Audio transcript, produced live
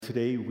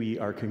Today we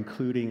are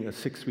concluding a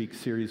 6-week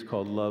series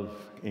called Love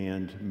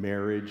and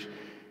Marriage.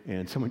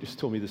 And someone just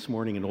told me this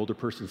morning, an older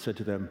person said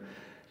to them,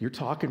 "You're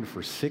talking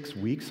for 6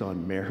 weeks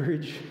on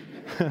marriage?"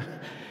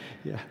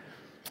 Yeah.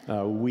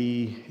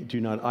 We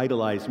do not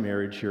idolize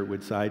marriage here at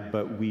Woodside,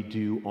 but we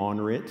do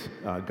honor it.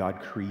 God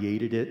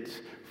created it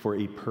for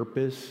a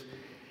purpose.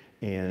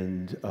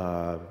 And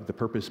the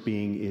purpose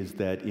being is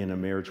that in a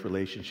marriage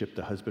relationship,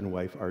 the husband and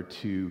wife are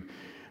to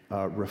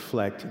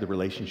reflect the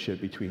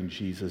relationship between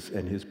Jesus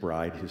and his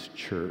bride, his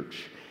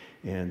church.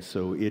 And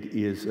so it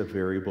is a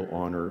variable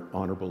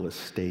honorable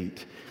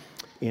estate.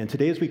 And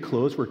today as we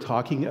close, we're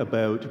talking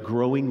about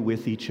growing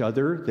with each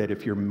other, that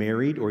if you're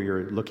married or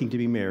you're looking to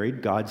be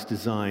married, God's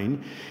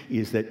design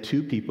is that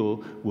two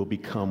people will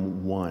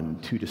become one.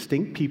 Two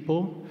distinct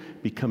people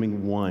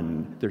becoming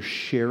one. They're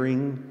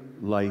sharing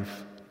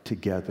life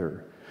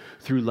together.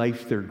 Through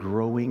life, they're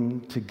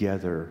growing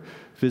together,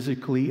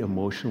 physically,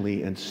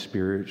 emotionally, and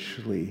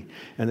spiritually.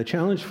 And the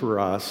challenge for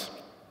us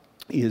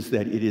is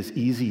that it is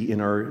easy in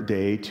our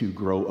day to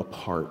grow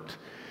apart.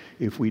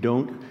 If we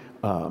don't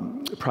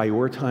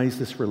prioritize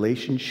this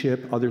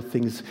relationship, other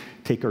things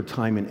take our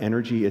time and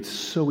energy, it's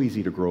so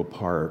easy to grow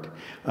apart.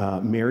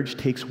 Marriage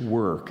takes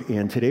work,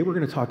 and today we're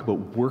going to talk about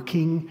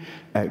working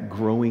at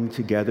growing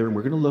together, and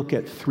we're going to look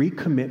at 3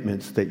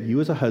 commitments that you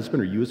as a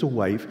husband or you as a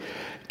wife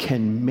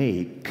can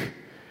make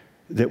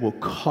that will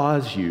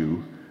cause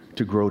you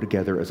to grow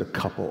together as a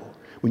couple.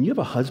 When you have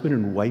a husband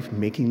and wife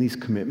making these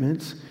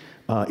commitments,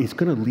 it's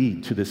going to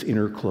lead to this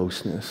inner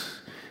closeness.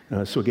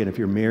 So again, if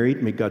you're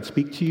married, may God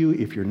speak to you.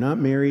 If you're not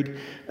married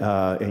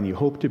and you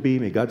hope to be,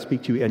 may God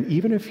speak to you. And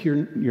even if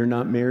you're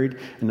not married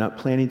and not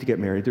planning to get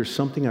married, there's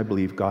something I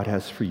believe God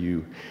has for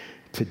you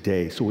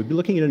today. So we'll be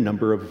looking at a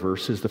number of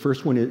verses. The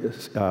first one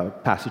is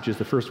passages.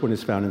 The first one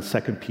is found in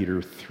 2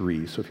 Peter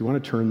 3. So if you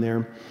want to turn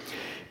there.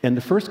 And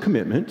the first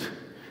commitment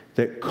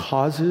that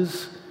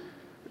causes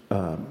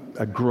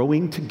a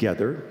growing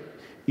together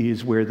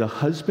is where the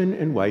husband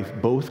and wife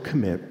both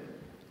commit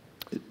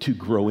to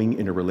growing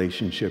in a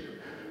relationship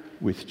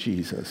with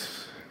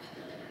Jesus.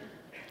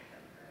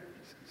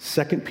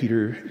 2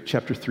 Peter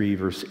chapter 3,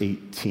 verse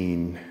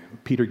 18.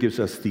 Peter gives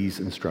us these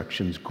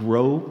instructions.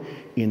 Grow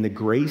in the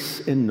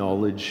grace and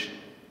knowledge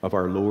of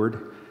our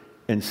Lord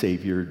and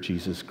Savior,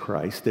 Jesus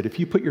Christ. That if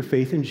you put your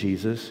faith in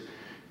Jesus,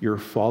 you're a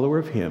follower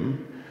of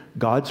him.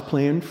 God's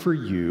plan for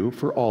you,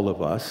 for all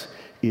of us,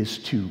 is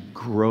to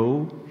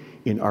grow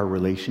in our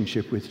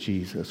relationship with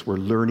Jesus. We're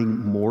learning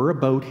more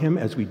about him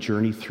as we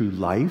journey through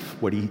life,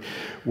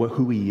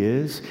 who he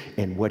is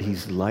and what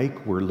he's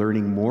like. We're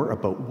learning more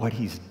about what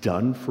he's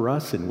done for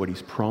us and what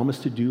he's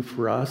promised to do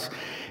for us.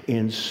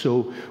 And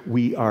so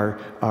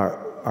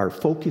our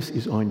focus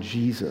is on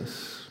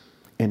Jesus.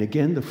 And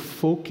again, the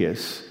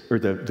focus or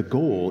the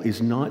goal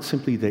is not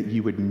simply that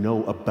you would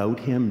know about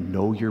him,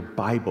 know your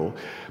Bible,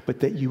 but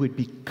that you would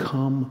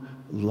become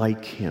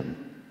like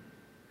him.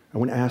 I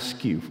want to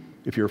ask you,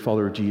 if you're a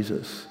follower of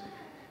Jesus,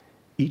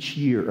 each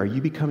year, are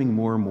you becoming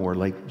more and more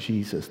like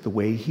Jesus? The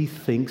way he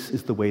thinks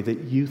is the way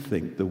that you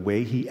think. The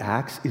way he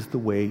acts is the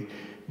way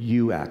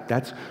you act.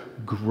 That's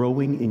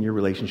growing in your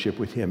relationship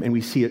with him. And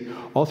we see it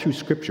all through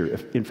Scripture.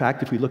 In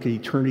fact, if we look at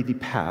eternity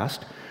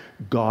past,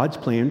 God's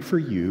plan for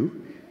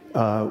you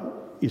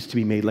is to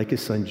be made like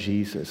his son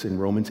Jesus. In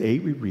Romans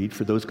 8, we read,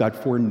 "For those God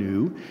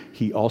foreknew,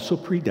 he also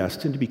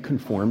predestined to be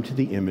conformed to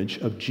the image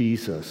of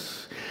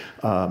Jesus."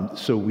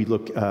 So we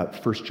look at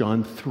 1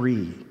 John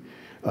 3.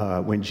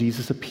 When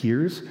Jesus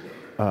appears,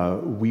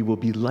 we will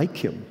be like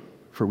him,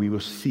 for we will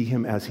see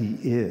him as he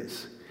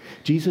is.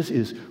 Jesus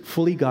is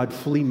fully God,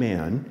 fully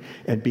man,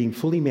 and being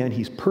fully man,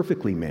 he's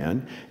perfectly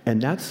man,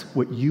 and that's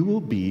what you will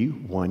be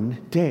one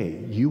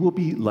day. You will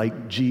be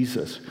like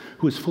Jesus,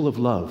 who is full of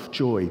love,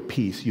 joy,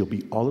 peace. You'll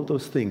be all of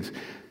those things.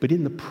 But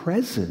in the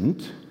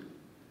present,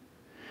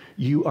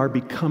 you are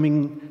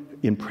becoming,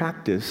 in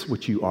practice,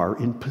 what you are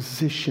in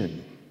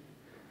position.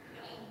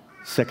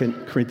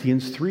 2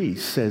 Corinthians 3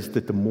 says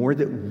that the more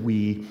that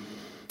we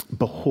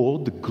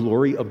behold the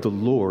glory of the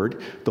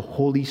Lord, the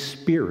Holy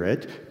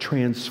Spirit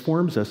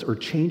transforms us or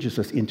changes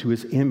us into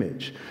his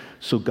image.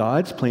 So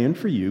God's plan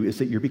for you is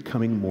that you're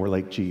becoming more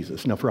like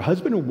Jesus. Now, for a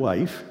husband and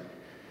wife,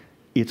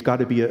 it's got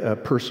to be a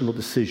personal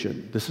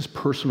decision. This is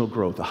personal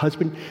growth. The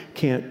husband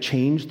can't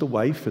change the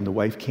wife, and the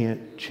wife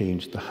can't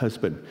change the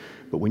husband.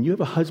 But when you have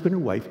a husband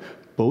and wife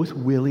both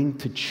willing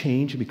to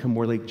change and become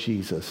more like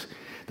Jesus,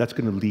 that's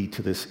going to lead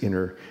to this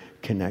inner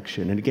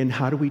connection. And again,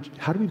 how do we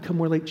become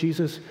more like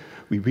Jesus?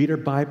 We read our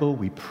Bible,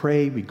 we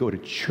pray, we go to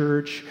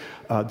church.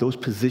 Those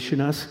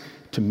position us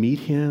to meet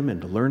him and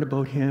to learn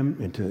about him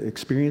and to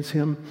experience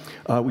him.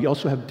 We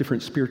also have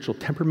different spiritual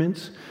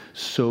temperaments.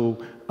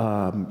 So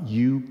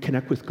you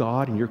connect with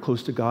God and you're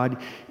close to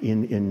God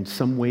in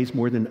some ways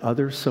more than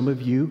others. Some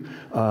of you,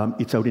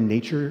 it's out in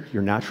nature.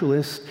 You're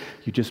naturalists.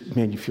 You just,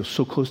 man, you feel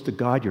so close to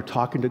God. You're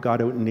talking to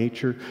God out in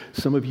nature.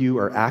 Some of you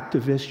are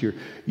activists.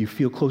 You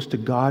feel close to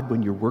God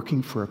when you're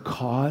working for a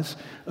cause,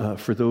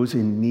 for those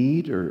in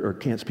need or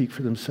can't speak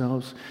for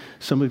themselves.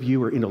 Some of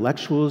you are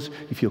intellectuals.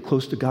 You feel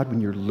close to God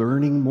when you're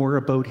learning more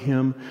about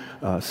Him.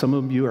 Some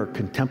of you are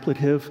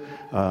contemplative,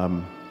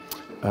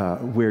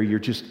 where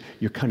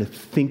you're kind of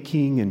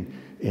thinking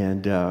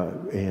and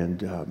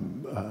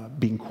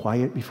being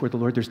quiet before the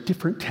Lord. There's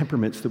different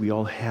temperaments that we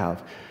all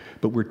have,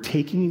 but we're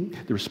taking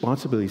the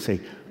responsibility to say,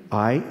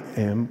 I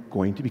am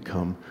going to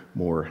become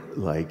more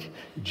like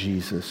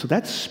Jesus. So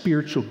that's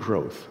spiritual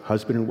growth,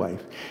 husband and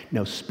wife.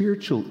 Now,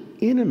 spiritual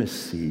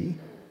intimacy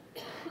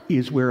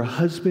is where a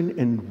husband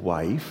and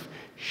wife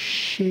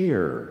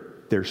share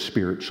their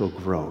spiritual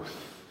growth.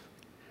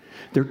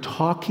 They're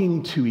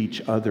talking to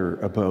each other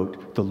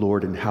about the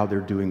Lord and how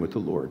they're doing with the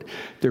Lord.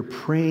 They're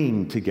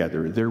praying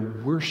together. They're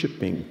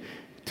worshiping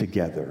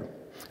together.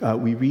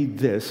 We read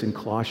this in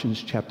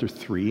Colossians chapter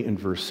 3 and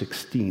verse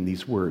 16,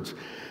 these words.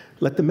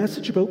 Let the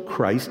message about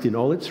Christ in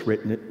all its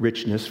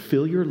richness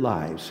fill your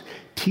lives.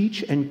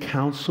 Teach and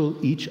counsel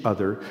each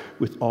other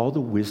with all the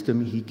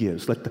wisdom He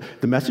gives. Let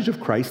the message of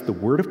Christ, the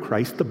word of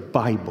Christ, the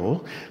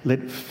Bible, let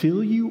it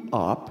fill you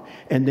up.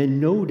 And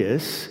then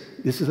notice,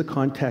 this is a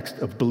context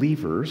of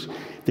believers.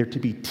 They're to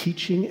be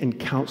teaching and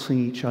counseling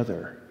each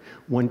other.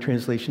 One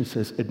translation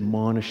says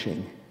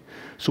admonishing.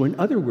 So in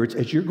other words,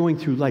 as you're going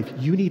through life,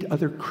 you need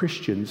other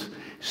Christians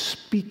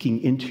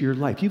speaking into your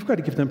life. You've got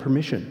to give them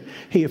permission.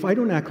 Hey, if I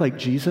don't act like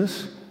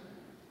Jesus,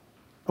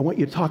 I want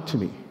you to talk to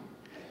me.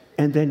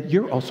 And then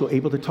you're also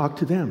able to talk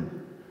to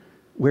them.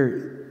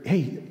 Where,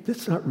 hey,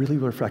 that's not really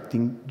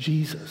reflecting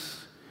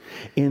Jesus.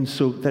 And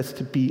so that's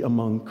to be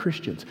among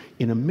Christians.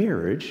 In a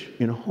marriage,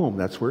 in a home,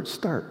 that's where it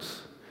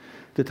starts.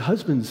 That the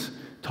husband's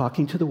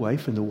talking to the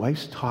wife and the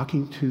wife's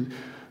talking to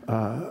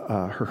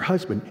her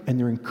husband, and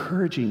they're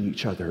encouraging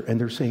each other, and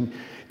they're saying,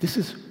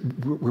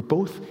 we're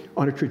both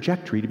on a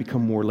trajectory to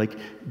become more like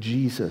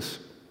Jesus.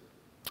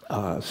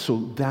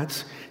 So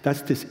that's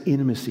this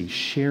intimacy,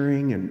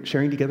 sharing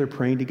together,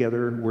 praying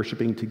together,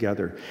 worshiping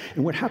together.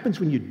 And what happens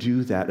when you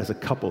do that as a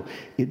couple,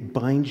 it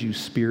binds you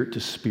spirit to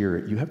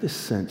spirit. You have this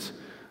sense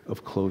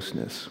of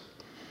closeness.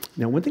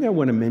 Now, one thing I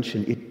want to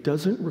mention, it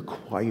doesn't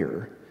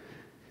require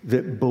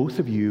that both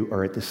of you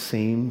are at the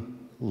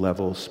same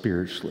level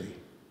spiritually.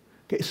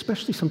 Okay,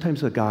 especially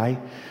sometimes a guy,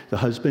 the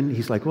husband,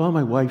 he's like, well,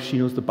 my wife, she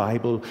knows the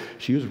Bible.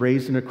 She was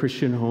raised in a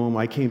Christian home.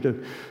 I came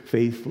to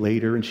faith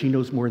later, and she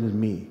knows more than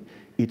me.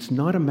 It's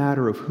not a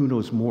matter of who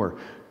knows more.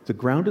 The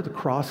ground of the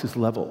cross is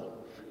level.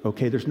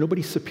 Okay, there's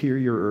nobody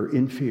superior or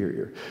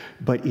inferior.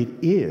 But it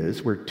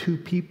is where two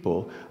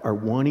people are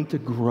wanting to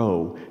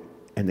grow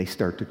and they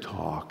start to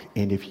talk.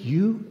 And if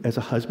you, as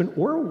a husband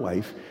or a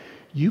wife,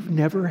 you've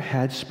never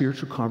had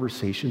spiritual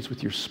conversations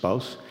with your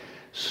spouse,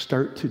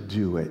 start to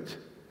do it.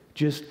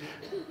 Just,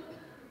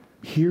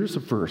 here's a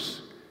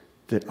verse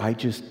that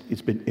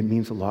it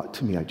means a lot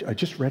to me. I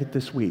just read it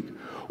this week.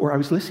 Or I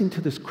was listening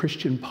to this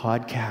Christian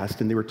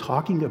podcast and they were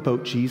talking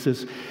about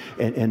Jesus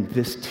and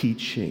this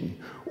teaching.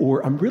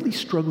 Or I'm really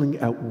struggling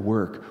at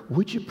work.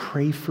 Would you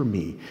pray for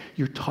me?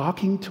 You're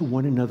talking to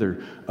one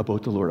another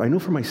about the Lord. I know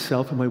for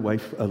myself and my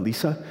wife,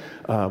 Lisa,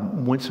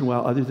 once in a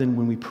while, other than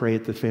when we pray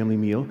at the family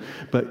meal,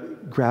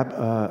 but grab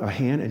a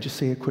hand and just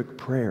say a quick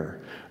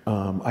prayer.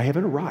 I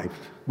haven't arrived.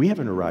 We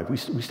haven't arrived. We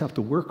still have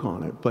to work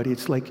on it. But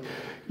it's like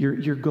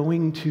you're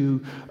going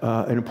to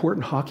an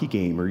important hockey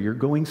game, or you're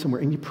going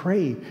somewhere, and you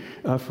pray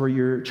for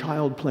your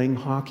child playing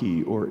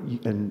hockey,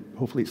 and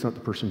hopefully it's not the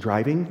person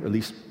driving, or at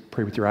least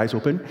pray with your eyes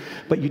open.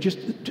 But you just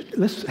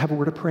let's have a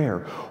word of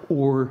prayer,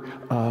 or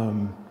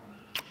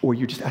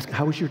you're just asking,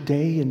 how was your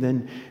day? And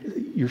then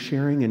you're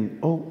sharing,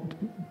 and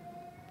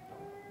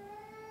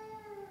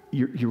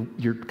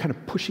you're kind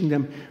of pushing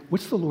them.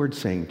 What's the Lord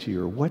saying to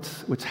you? Or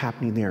what's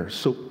happening there?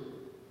 So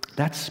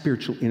that's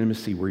spiritual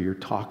intimacy where you're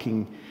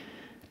talking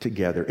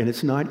together. And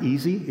it's not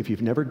easy. If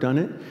you've never done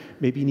it,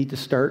 maybe you need to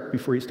start,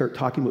 before you start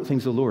talking about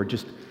things of the Lord,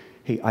 just,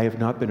 hey, I have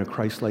not been a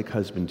Christ-like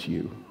husband to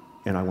you,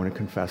 and I want to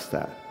confess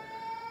that.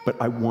 But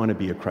I want to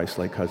be a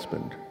Christ-like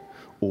husband.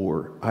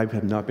 Or I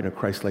have not been a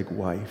Christ-like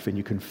wife, and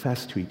you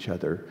confess to each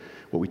other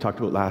what we talked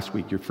about last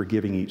week. You're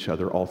forgiving each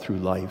other all through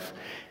life.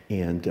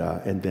 And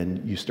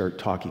then you start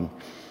talking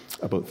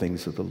about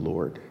things of the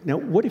Lord. Now,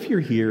 what if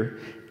you're here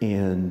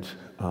and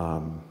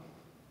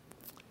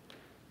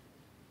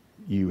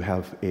you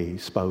have a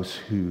spouse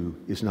who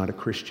is not a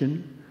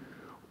Christian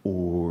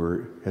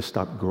or has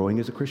stopped growing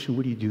as a Christian?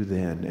 What do you do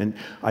then? And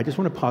I just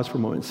want to pause for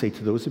a moment and say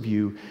to those of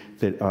you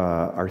that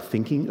are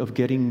thinking of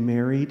getting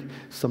married,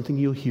 something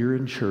you'll hear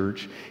in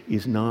church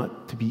is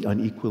not to be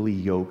unequally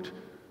yoked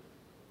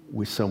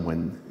with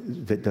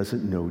someone that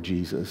doesn't know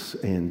Jesus.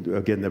 And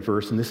again, the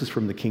verse, and this is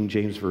from the King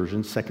James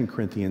Version, 2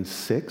 Corinthians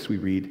 6, we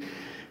read,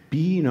 Be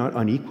ye not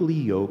unequally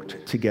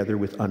yoked together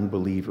with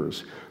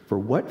unbelievers. For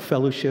what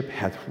fellowship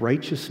hath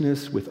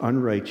righteousness with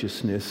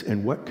unrighteousness,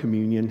 and what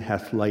communion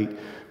hath light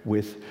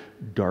with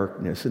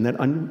darkness? And that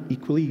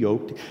unequally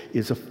yoked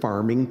is a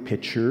farming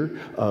picture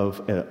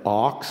of an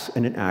ox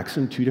and an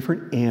oxen, two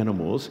different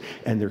animals,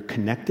 and they're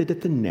connected at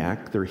the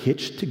neck, they're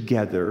hitched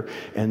together,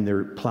 and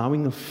they're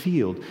plowing a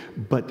field,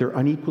 but they're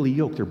unequally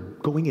yoked. They're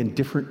going in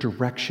different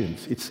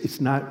directions.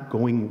 It's not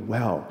going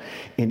well.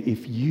 And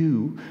if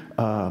you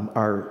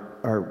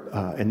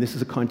and this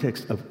is a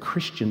context of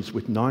Christians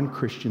with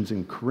non-Christians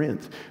in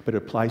Corinth, but it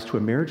applies to a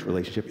marriage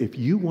relationship. If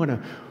you want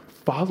to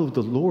follow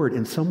the Lord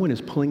and someone is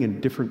pulling in a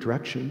different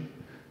direction,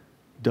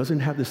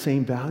 doesn't have the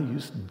same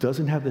values,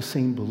 doesn't have the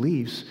same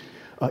beliefs,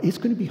 it's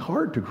going to be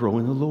hard to grow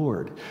in the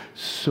Lord.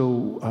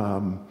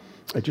 So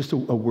just a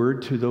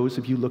word to those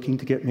of you looking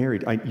to get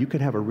married. You can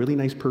have a really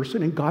nice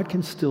person and God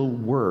can still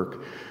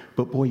work,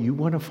 but boy, you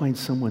want to find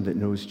someone that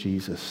knows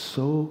Jesus.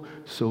 So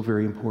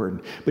very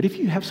important. But if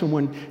you have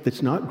someone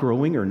that's not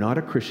growing or not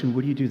a Christian,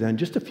 what do you do then?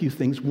 Just a few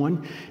things.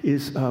 One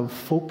is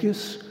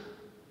focus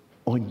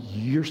on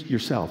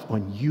yourself,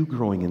 on you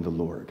growing in the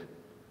Lord.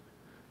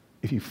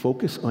 If you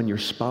focus on your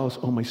spouse,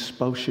 oh, my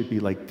spouse should be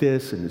like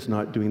this and is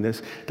not doing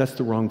this, that's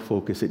the wrong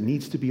focus. It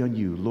needs to be on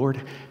you.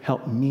 Lord,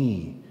 help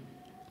me.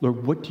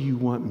 Lord, what do you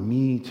want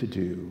me to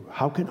do?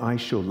 How can I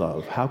show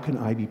love? How can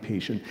I be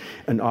patient?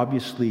 And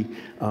obviously,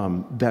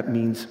 that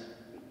means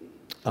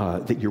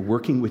that you're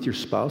working with your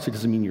spouse. It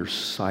doesn't mean you're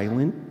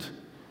silent,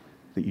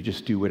 that you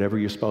just do whatever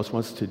your spouse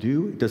wants to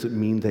do. It doesn't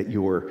mean that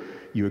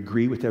you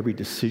agree with every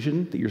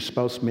decision that your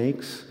spouse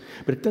makes.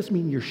 But it does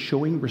mean you're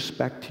showing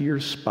respect to your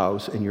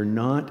spouse and you're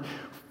not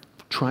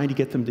trying to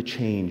get them to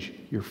change.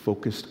 You're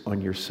focused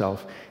on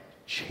yourself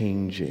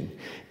changing.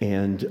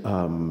 And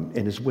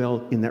as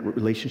well, in that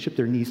relationship,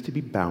 there needs to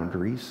be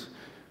boundaries.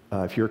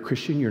 If you're a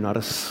Christian, you're not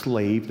a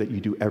slave that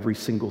you do every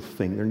single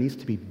thing. There needs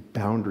to be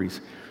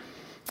boundaries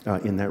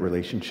in that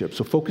relationship.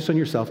 So focus on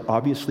yourself.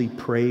 Obviously,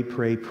 pray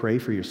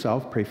for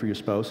yourself, pray for your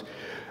spouse.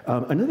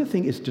 Another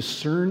thing is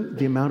discern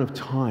the amount of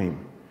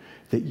time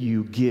that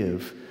you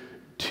give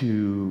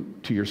to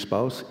your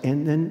spouse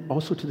and then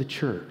also to the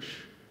church.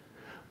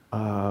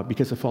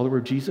 Because a follower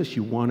of Jesus,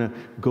 you want to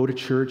go to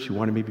church, you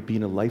want to maybe be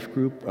in a life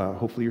group.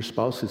 Hopefully your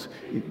spouse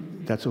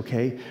that's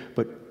okay.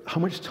 But how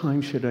much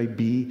time should I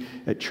be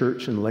at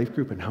church and life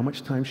group, and how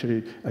much time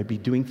should I be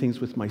doing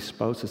things with my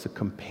spouse as a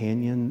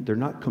companion? They're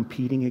not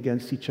competing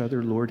against each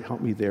other. Lord,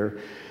 help me there.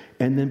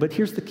 And then, but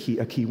here's a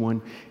key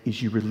one,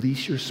 is you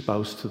release your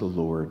spouse to the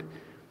Lord.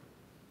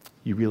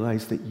 You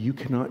realize that you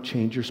cannot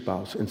change your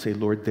spouse and say,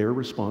 Lord, they're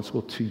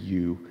responsible to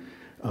you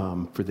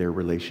for their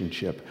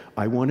relationship.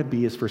 I want to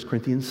be, as 1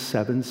 Corinthians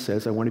 7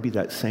 says, I want to be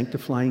that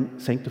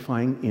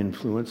sanctifying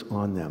influence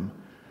on them.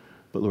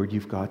 But Lord,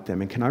 you've got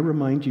them. And can I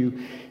remind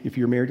you, if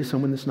you're married to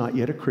someone that's not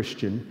yet a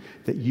Christian,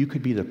 that you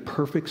could be the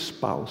perfect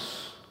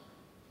spouse.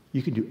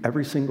 You can do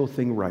every single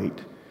thing right.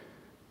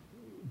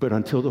 But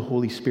until the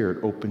Holy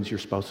Spirit opens your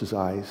spouse's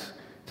eyes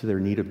to their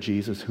need of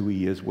Jesus, who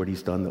he is, what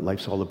he's done, that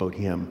life's all about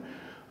him,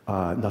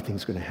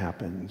 nothing's going to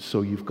happen.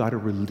 So you've got to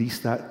release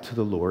that to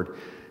the Lord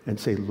and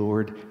say,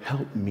 Lord,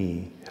 help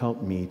me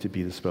to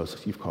be the spouse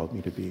you've called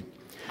me to be.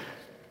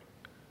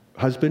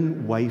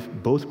 Husband, wife,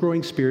 both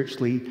growing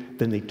spiritually,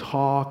 then they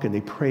talk and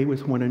they pray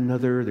with one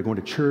another, they're going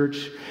to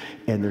church,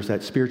 and there's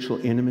that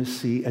spiritual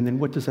intimacy. And then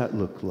what does that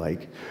look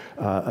like?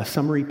 A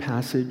summary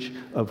passage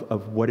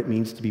of what it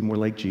means to be more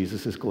like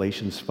Jesus is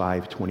Galatians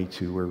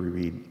 5:22, where we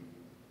read,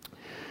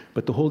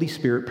 but the Holy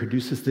Spirit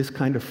produces this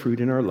kind of fruit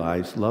in our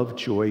lives: love,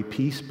 joy,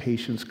 peace,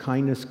 patience,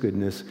 kindness,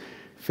 goodness,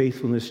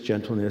 faithfulness,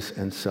 gentleness,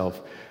 and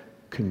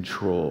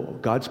self-control.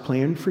 God's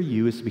plan for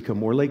you is to become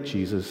more like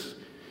Jesus.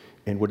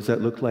 And what does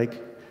that look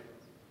like?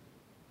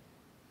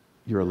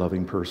 You're a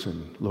loving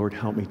person. Lord,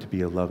 help me to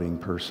be a loving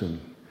person.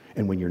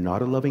 And when you're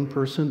not a loving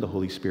person, the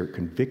Holy Spirit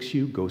convicts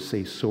you. Go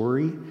say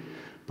sorry.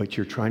 But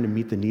you're trying to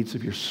meet the needs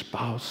of your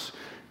spouse.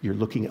 You're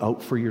looking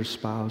out for your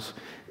spouse.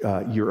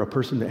 You're a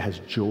person that has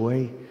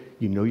joy.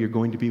 You know you're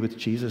going to be with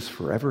Jesus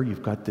forever.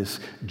 You've got this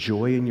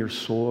joy in your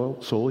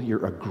soul.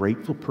 You're a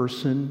grateful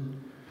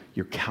person.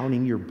 You're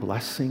counting your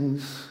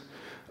blessings.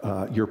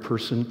 You're a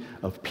person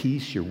of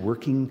peace. You're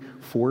working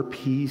for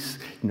peace.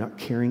 You're not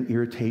carrying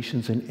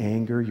irritations and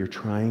anger. You're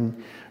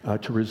trying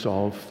to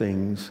resolve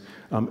things.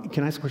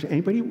 Can I ask a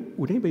question?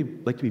 Would anybody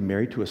like to be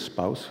married to a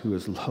spouse who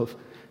has love,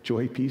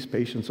 joy, peace,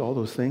 patience, all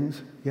those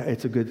things? Yeah,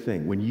 it's a good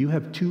thing. When you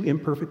have two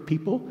imperfect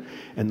people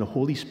and the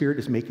Holy Spirit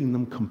is making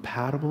them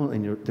compatible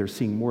and they're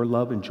seeing more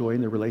love and joy in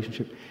their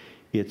relationship,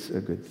 it's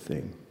a good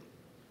thing.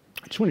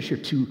 I just want to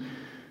share two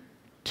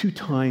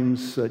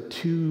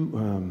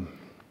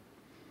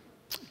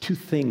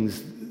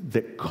things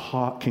that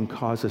can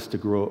cause us to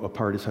grow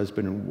apart as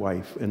husband and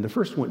wife. And the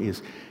first one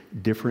is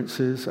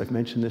differences. I've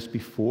mentioned this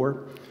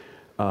before.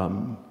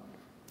 For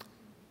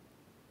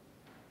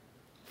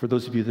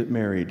those of you that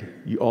married,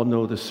 you all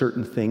know the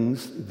certain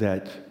things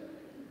that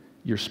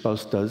your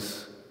spouse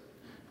does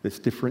that's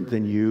different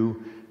than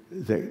you,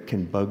 that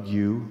can bug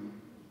you,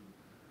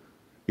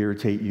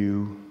 irritate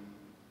you,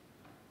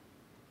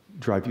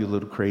 drive you a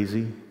little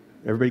crazy?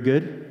 Everybody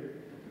good?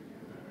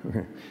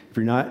 Okay. If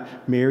you're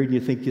not married and you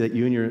think that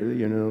you and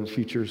your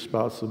future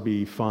spouse will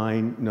be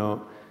fine,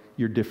 no,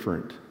 you're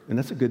different. And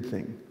that's a good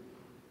thing.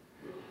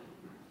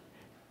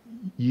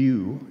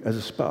 You, as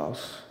a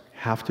spouse,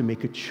 have to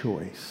make a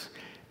choice.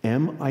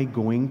 Am I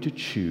going to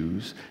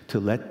choose to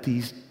let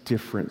these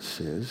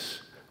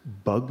differences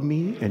bug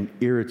me and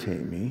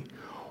irritate me,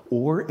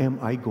 or am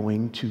I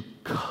going to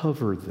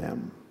cover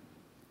them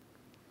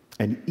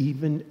and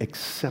even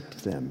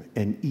accept them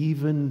and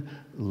even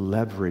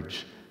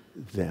leverage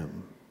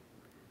them?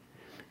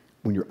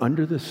 When you're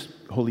under this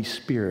Holy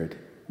Spirit,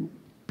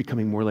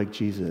 becoming more like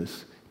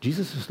Jesus,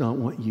 Jesus does not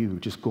want you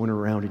just going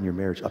around in your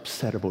marriage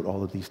upset about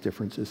all of these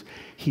differences.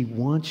 He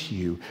wants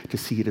you to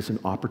see it as an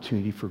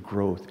opportunity for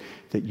growth,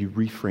 that you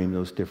reframe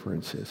those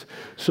differences.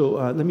 So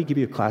let me give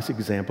you a classic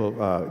example.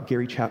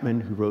 Gary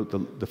Chapman, who wrote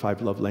the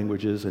 5 Love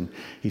Languages, and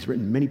he's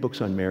written many books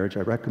on marriage.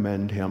 I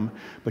recommend him.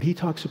 But he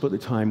talks about the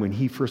time when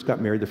he first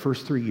got married, the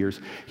first 3 years,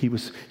 he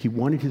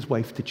wanted his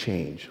wife to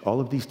change.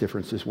 All of these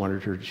differences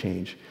wanted her to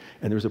change.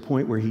 And there was a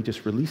point where he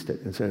just released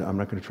it and said, I'm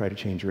not going to try to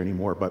change her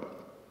anymore. But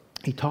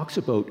he talks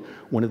about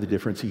one of the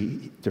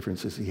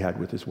differences he had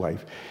with his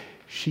wife.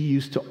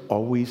 She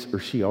always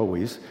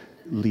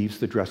leaves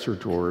the dresser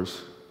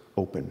drawers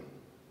open.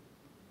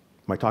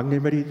 Am I talking to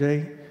anybody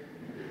today?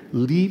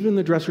 Leaving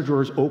the dresser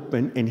drawers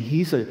open, and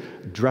he's a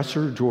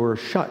dresser drawer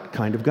shut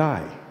kind of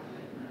guy.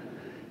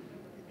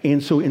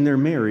 And so in their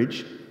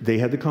marriage, they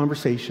had the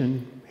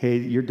conversation, hey,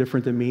 you're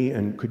different than me,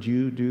 and could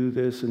you do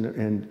this?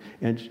 And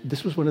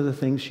this was one of the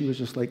things she was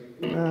just like,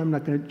 I'm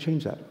not going to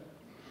change that.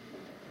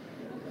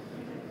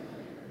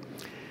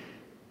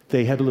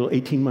 They had a little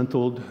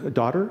 18-month-old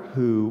daughter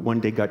who one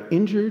day got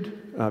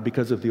injured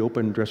because of the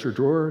open dresser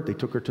drawer. They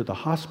took her to the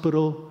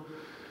hospital.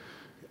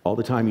 All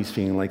the time he's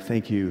feeling like,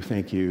 thank you,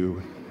 thank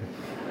you.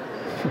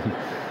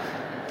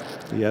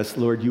 Yes,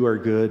 Lord, you are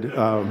good.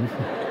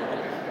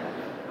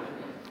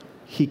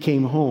 He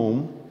came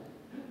home,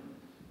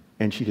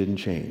 and she didn't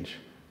change.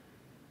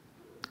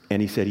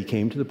 And he said he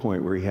came to the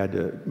point where he had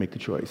to make the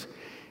choice.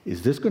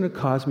 Is this going to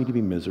cause me to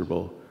be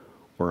miserable,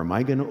 or am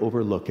I going to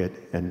overlook it?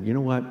 And you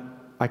know what?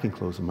 I can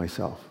close them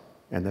myself.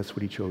 And that's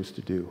what he chose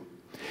to do.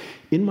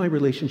 In my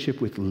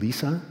relationship with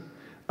Lisa,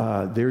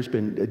 there's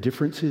been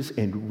differences,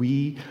 and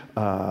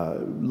a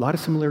lot of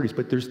similarities,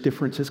 but there's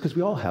differences because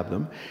we all have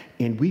them.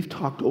 And we've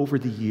talked over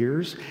the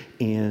years,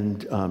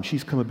 and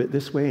she's come a bit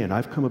this way, and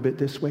I've come a bit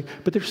this way.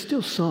 But there's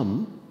still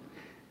some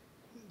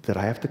that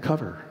I have to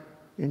cover.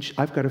 And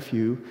I've got a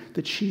few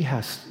that she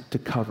has to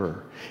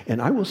cover.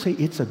 And I will say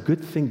it's a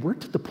good thing. We're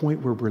to the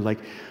point where we're like,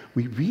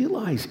 we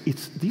realize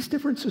these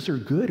differences are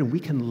good and we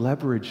can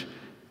leverage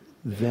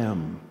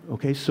them.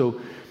 Okay,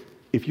 so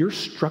if you're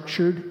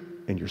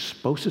structured and your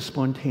spouse is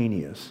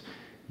spontaneous,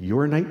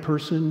 you're a night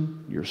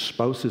person, your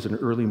spouse is an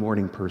early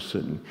morning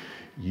person,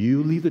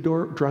 you leave the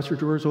dresser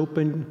drawers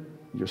open,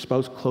 your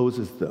spouse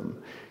closes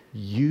them.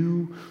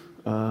 You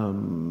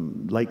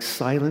like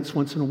silence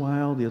once in a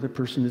while, the other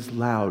person is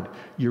loud.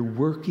 You're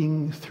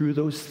working through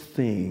those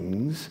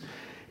things,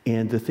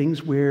 and the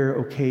things where,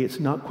 okay, it's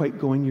not quite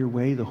going your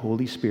way, the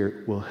Holy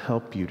Spirit will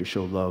help you to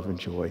show love and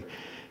joy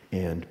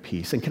and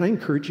peace. And can I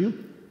encourage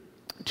you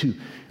to,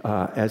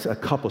 as a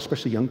couple,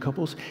 especially young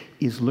couples,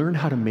 is learn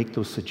how to make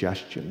those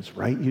suggestions,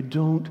 right? You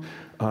don't,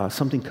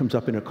 something comes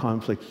up in a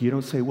conflict, you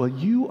don't say, well,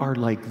 you are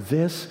like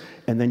this,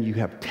 and then you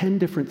have 10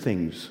 different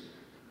things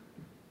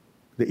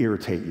that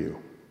irritate you.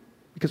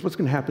 Because what's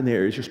going to happen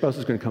there is your spouse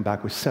is going to come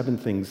back with 7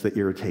 things that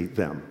irritate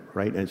them,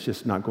 right? And it's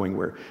just not going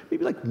where.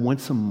 Maybe like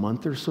once a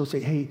month or so, say,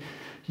 hey,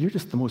 you're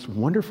just the most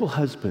wonderful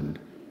husband,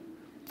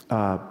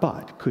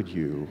 but could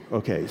you?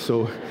 Okay,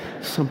 so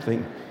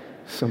something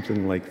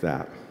like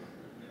that.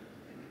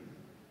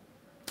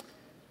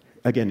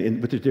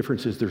 Again, with the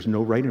difference is there's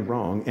no right and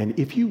wrong, and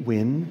if you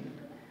win,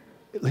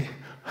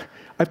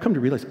 I've come to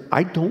realize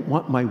I don't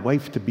want my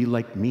wife to be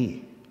like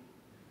me.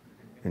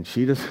 And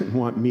she doesn't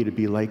want me to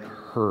be like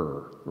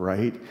her,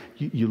 right?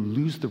 You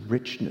lose the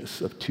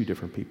richness of 2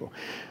 different people.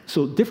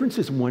 So difference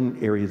is one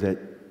area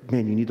that,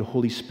 man, you need the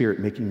Holy Spirit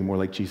making you more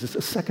like Jesus.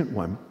 A second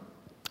one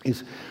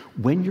is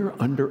when you're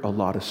under a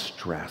lot of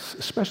stress,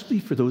 especially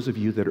for those of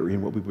you that are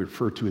in what we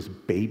refer to as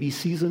baby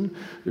season.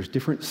 There's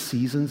different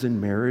seasons in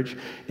marriage.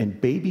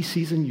 And baby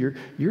season,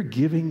 you're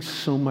giving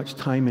so much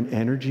time and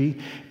energy,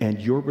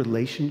 and your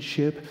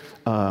relationship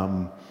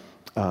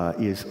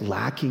is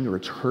lacking or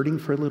it's hurting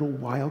for a little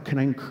while. Can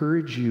I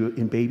encourage you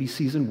in baby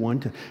season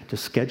 1 to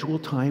schedule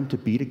time to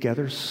be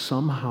together?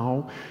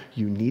 Somehow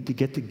you need to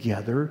get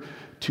together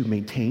to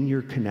maintain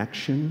your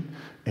connection,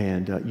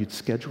 and you'd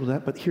schedule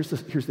that. But here's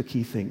the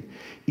key thing,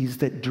 is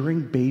that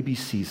during baby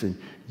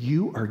season,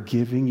 you are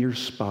giving your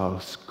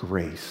spouse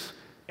grace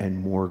and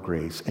more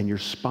grace, and your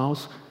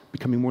spouse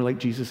becoming more like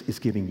Jesus is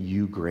giving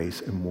you grace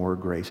and more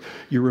grace.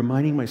 You're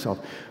reminding myself,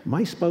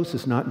 my spouse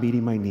is not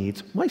meeting my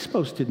needs. My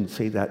spouse didn't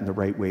say that in the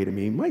right way to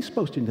me. My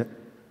spouse didn't,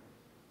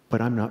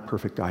 but I'm not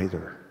perfect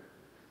either.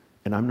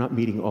 and I'm not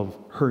meeting all of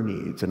her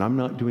needs, and I'm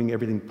not doing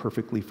everything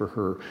perfectly for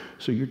her.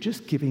 So you're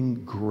just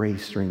giving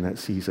grace during that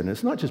season.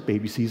 It's not just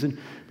baby season.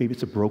 Maybe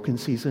it's a broken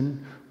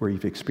season where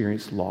you've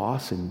experienced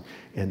loss, and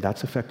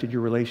that's affected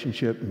your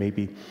relationship.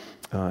 Maybe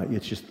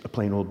it's just a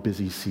plain old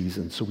busy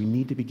season. So we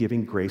need to be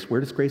giving grace. Where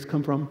does grace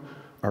come from?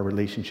 Our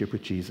relationship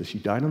with Jesus.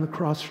 You died on the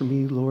cross for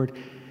me, Lord.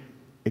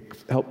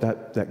 Help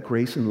that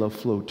grace and love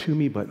flow to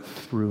me, but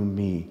through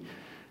me.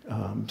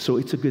 So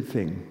it's a good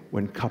thing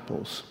when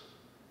couples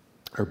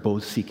are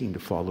both seeking to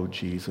follow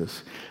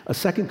Jesus. A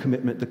second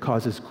commitment that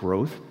causes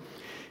growth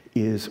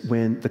is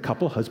when the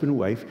couple, husband and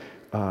wife,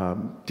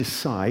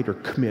 decide or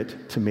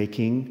commit to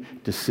making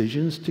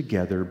decisions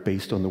together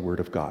based on the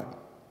Word of God.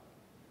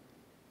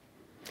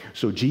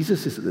 So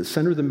Jesus is at the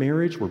center of the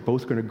marriage. We're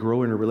both going to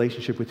grow in a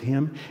relationship with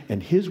Him,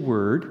 and His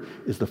Word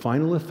is the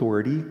final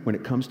authority when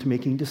it comes to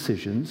making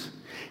decisions.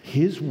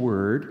 His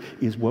Word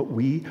is what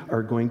we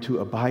are going to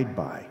abide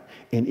by.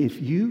 And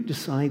if you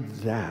decide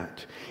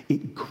that,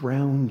 it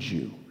grounds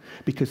you.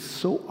 Because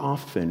so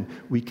often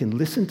we can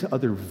listen to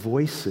other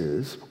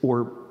voices,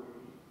 or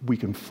we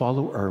can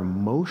follow our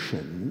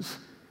emotions,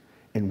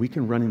 and we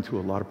can run into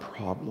a lot of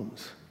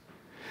problems.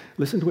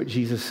 Listen to what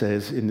Jesus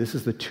says, and this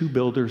is the two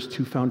builders,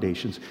 two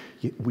foundations.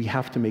 We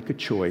have to make a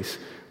choice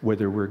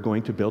whether we're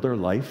going to build our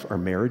life, our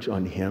marriage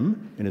on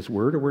Him and His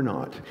Word, or we're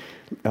not.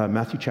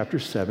 Matthew chapter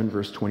 7,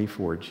 verse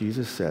 24,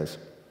 Jesus says,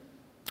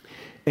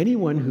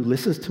 "Anyone who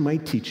listens to my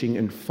teaching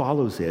and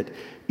follows it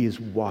is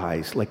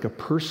wise, like a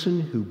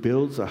person who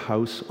builds a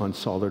house on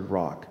solid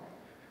rock.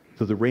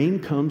 Though the rain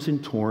comes in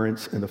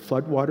torrents and the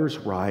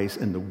floodwaters rise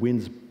and the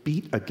winds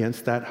beat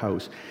against that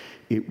house,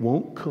 it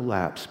won't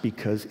collapse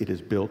because it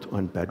is built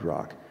on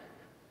bedrock."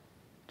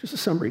 Just a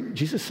summary.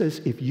 Jesus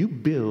says, if you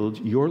build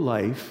your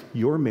life,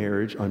 your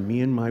marriage on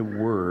me and my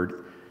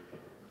word,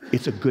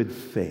 it's a good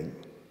thing.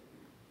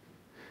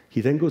 He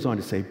then goes on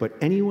to say, but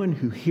anyone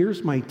who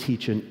hears my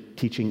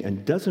teaching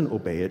and doesn't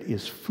obey it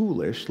is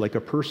foolish, like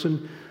a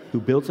person who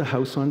builds a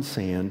house on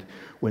sand.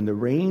 When the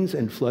rains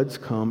and floods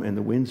come and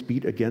the winds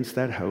beat against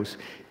that house,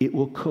 it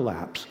will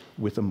collapse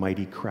with a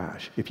mighty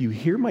crash. If you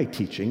hear my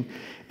teaching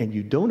and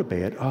you don't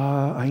obey it,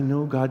 I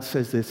know God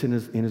says this in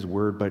his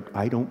word, but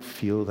I don't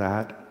feel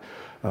that,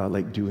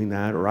 like doing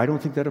that, or I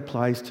don't think that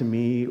applies to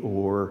me,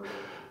 or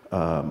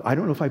I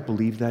don't know if I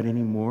believe that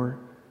anymore.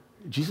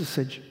 Jesus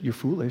said, you're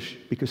foolish,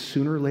 because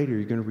sooner or later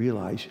you're going to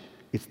realize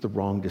it's the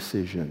wrong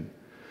decision.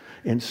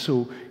 And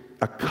so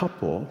a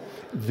couple,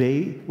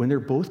 when they're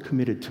both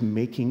committed to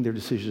making their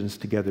decisions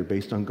together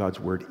based on God's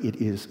word, it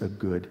is a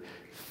good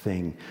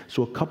thing.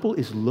 So a couple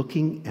is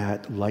looking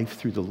at life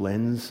through the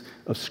lens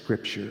of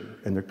Scripture,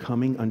 and they're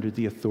coming under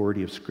the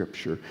authority of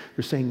Scripture.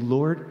 They're saying,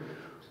 Lord,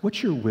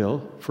 what's your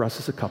will for us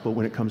as a couple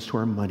when it comes to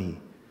our money,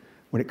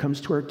 when it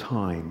comes to our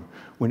time,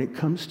 when it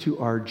comes to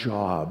our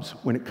jobs,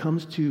 when it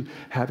comes to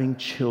having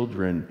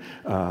children,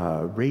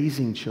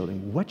 raising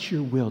children? What's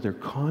your will? They're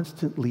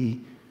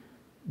constantly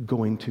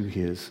going to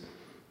His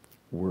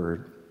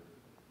Word.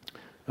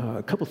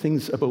 A couple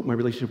things about my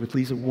relationship with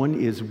Lisa. One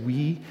is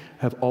we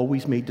have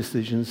always made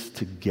decisions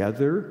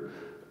together,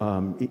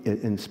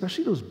 and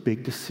especially those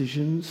big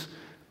decisions,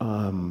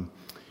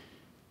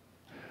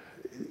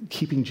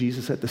 keeping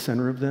Jesus at the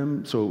center of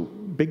them. So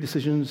big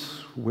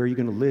decisions: where are you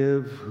going to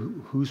live?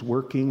 Who's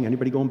working?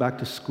 Anybody going back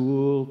to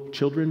school?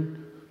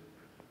 Children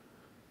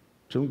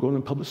going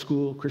to public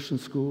school, Christian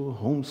school,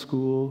 home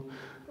school.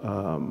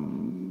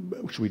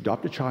 Should we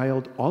adopt a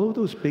child? All of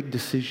those big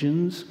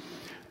decisions,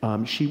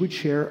 she would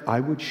share, I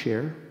would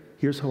share.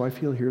 Here's how I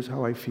feel, here's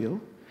how I feel.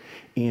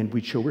 And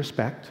we'd show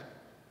respect.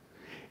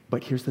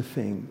 But here's the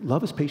thing.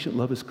 Love is patient,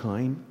 love is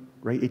kind,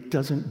 right? It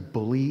doesn't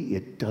bully,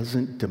 it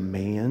doesn't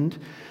demand.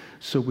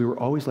 So we were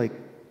always like,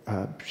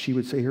 she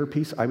would say her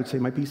piece, I would say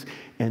my piece,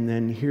 and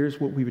then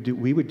here's what we would do.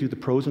 We would do the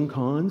pros and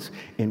cons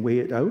and weigh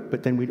it out,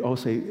 but then we'd all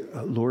say,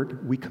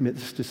 Lord, we commit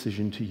this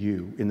decision to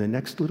you. In the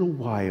next little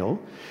while,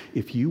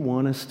 if you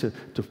want us to,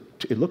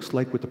 it looks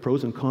like with the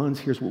pros and cons,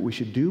 here's what we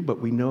should do,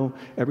 but we know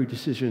every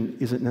decision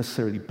isn't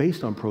necessarily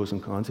based on pros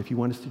and cons. If you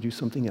want us to do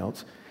something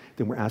else,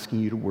 then we're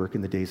asking you to work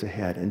in the days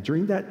ahead. And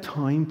during that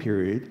time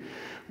period,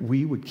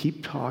 we would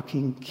keep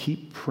talking,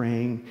 keep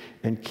praying,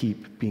 and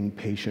keep being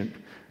patient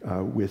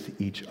with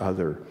each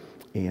other.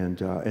 And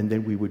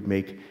then we would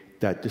make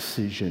that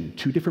decision.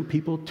 Two different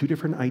people, two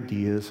different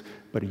ideas,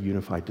 but a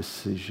unified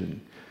decision.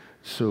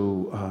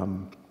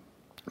 So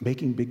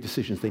making big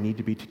decisions, they need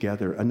to be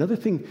together. Another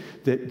thing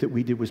that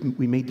we did was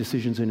we made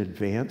decisions in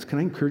advance. Can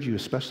I encourage you,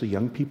 especially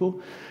young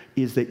people,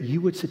 is that you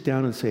would sit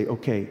down and say,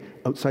 okay,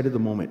 outside of the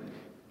moment,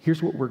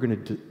 here's what we're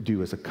going to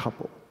do as a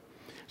couple.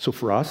 So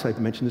for us,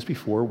 I've mentioned this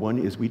before, one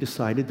is we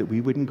decided that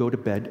we wouldn't go to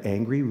bed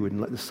angry, we wouldn't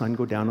let the sun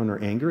go down on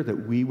our anger,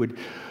 that we would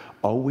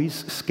always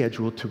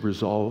schedule to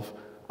resolve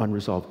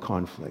unresolved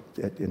conflict.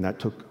 And that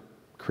took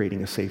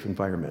creating a safe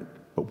environment.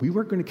 But we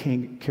weren't going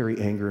to carry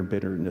anger and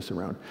bitterness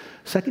around.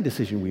 Second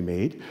decision we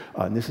made,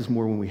 and this is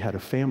more when we had a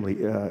family,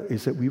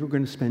 is that we were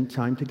going to spend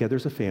time together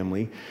as a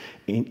family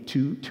in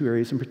two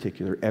areas in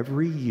particular.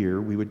 Every year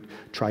we would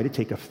try to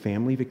take a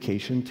family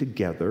vacation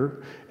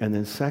together. And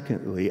then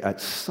secondly,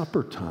 at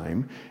supper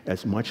time,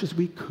 as much as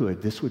we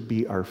could, this would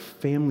be our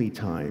family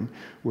time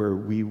where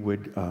we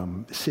would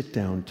sit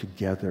down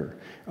together.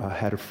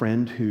 Had a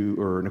friend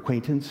or an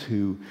acquaintance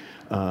who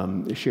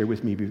shared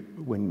with me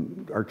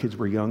when our kids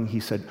were young. He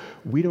said,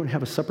 we don't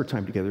have a supper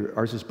time together.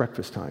 Ours is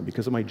breakfast time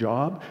because of my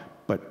job,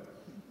 but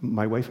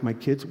my wife and my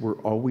kids were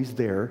always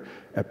there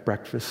at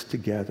breakfast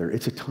together.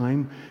 It's a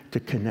time to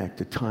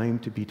connect, a time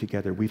to be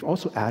together. We've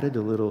also added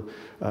a little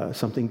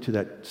something to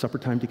that supper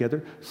time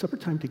together. Supper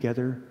time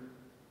together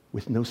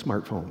with no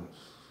smartphones,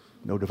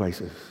 no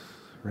devices,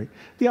 right?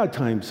 The odd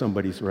time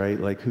somebody's, right,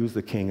 like who's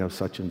the king of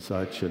such and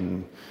such,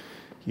 and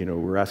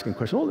we're asking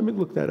questions. Oh, let me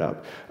look that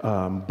up.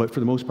 But for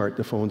the most part,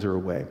 the phones are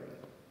away.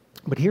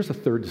 But here's the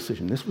third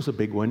decision. This was a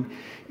big one,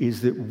 is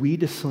that we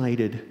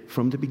decided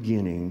from the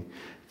beginning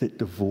that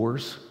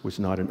divorce was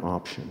not an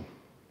option.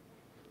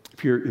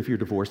 If you're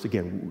divorced,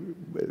 again,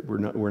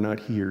 we're not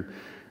here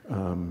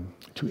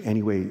to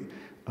any way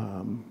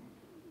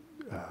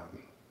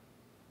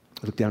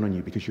look down on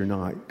you, because you're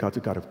not. God's a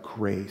God of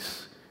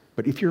grace.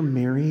 But if you're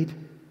married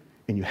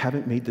and you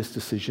haven't made this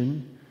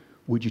decision,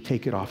 would you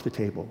take it off the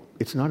table?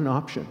 It's not an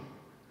option.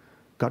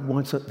 God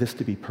wants this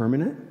to be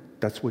permanent.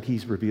 That's what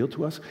he's revealed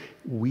to us.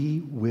 We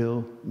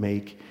will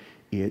make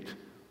it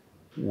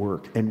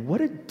work. And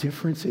what a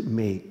difference it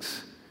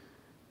makes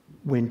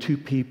when two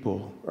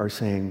people are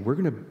saying,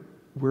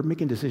 we're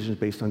making decisions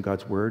based on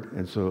God's word,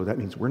 and so that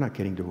means we're not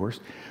getting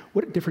divorced.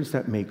 What a difference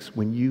that makes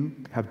when you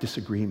have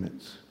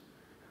disagreements,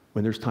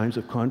 when there's times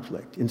of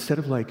conflict. Instead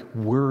of like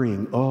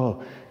worrying,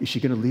 oh, is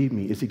she going to leave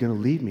me? Is he going to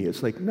leave me?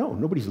 It's like, no,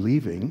 nobody's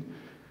leaving.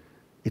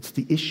 It's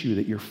the issue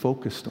that you're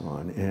focused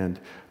on,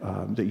 and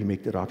that you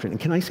make that option. And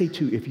can I say,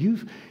 too, if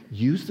you've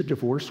used the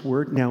divorce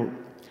word, now,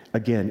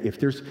 again, if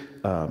there's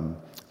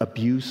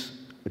abuse,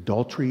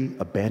 adultery,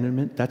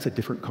 abandonment, that's a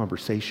different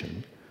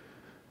conversation.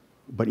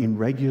 But in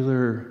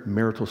regular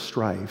marital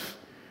strife,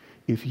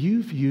 if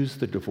you've used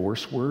the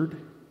divorce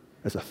word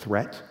as a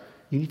threat,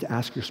 you need to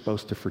ask your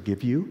spouse to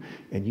forgive you,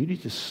 and you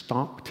need to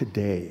stop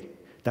today.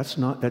 That's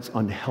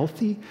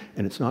unhealthy,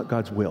 and it's not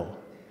God's will.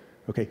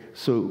 Okay,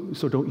 so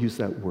don't use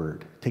that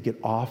word. Take it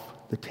off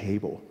the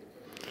table.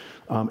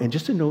 And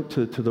just a note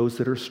to those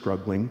that are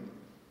struggling,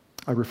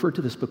 I referred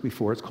to this book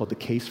before. It's called The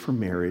Case for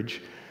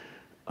Marriage.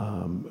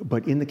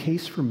 But in The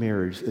Case for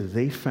Marriage,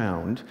 they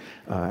found,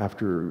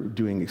 after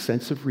doing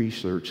extensive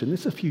research, and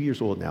this is a few years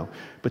old now,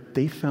 but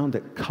they found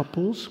that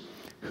couples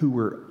who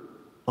were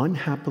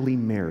unhappily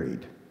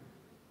married,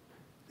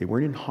 they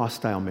weren't in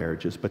hostile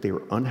marriages, but they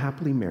were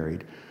unhappily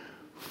married,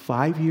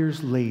 5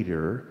 years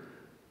later,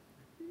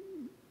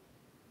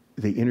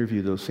 they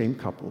interviewed those same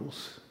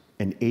couples,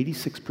 and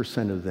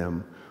 86% of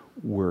them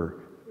were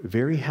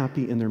very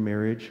happy in their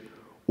marriage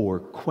or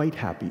quite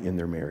happy in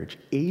their marriage.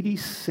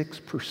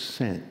 86%.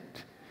 So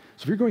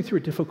if you're going through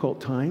a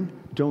difficult time,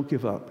 don't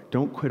give up.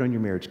 Don't quit on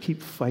your marriage.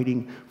 Keep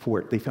fighting for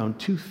it. They found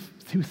two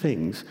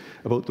things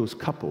about those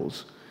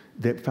couples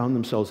that found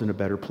themselves in a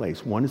better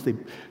place. One is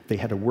they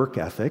had a work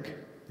ethic.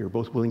 They were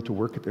both willing to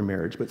work at their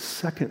marriage. But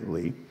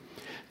secondly,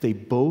 they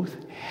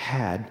both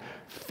had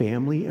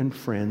family and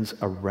friends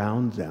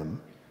around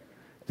them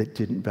that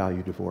didn't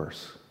value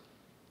divorce.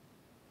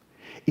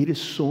 It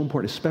is so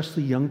important,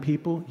 especially young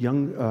people,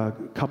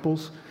 young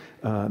couples,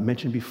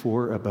 mentioned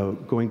before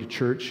about going to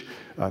church.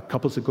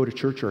 Couples that go to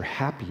church are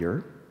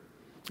happier,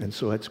 and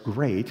so that's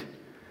great.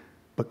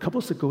 But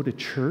couples that go to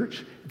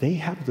church, they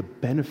have the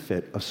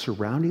benefit of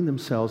surrounding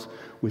themselves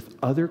with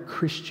other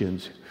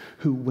Christians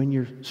who, when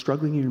you're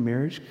struggling in your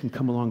marriage, can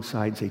come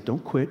alongside and say,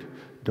 don't quit,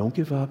 don't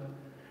give up.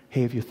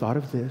 Hey, have you thought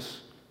of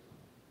this?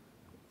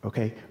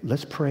 Okay,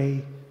 let's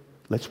pray,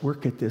 let's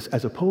work at this,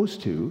 as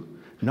opposed to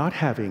not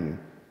having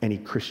any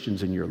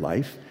Christians in your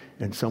life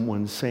and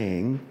someone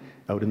saying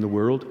out in the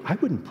world, I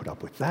wouldn't put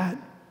up with that.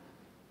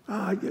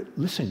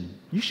 Listen,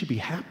 you should be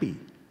happy.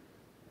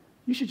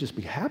 You should just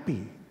be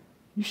happy.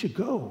 You should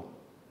go.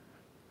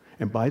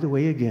 And by the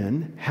way,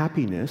 again,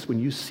 happiness, when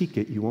you seek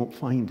it, you won't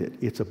find it.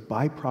 It's a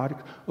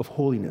byproduct of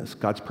holiness.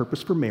 God's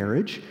purpose for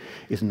marriage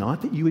is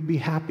not that you would be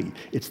happy.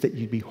 It's that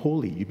you'd be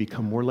holy. You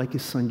become more like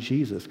his son,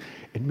 Jesus.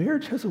 And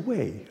marriage has a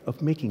way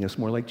of making us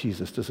more like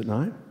Jesus, does it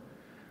not?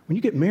 When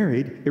you get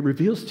married, it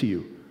reveals to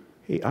you,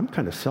 hey, I'm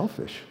kind of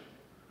selfish.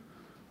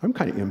 I'm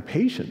kind of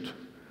impatient.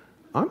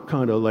 I'm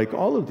kind of like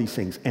all of these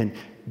things. And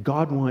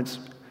God wants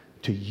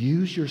to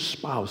use your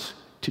spouse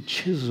to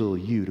chisel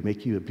you, to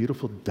make you a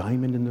beautiful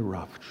diamond in the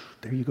rough.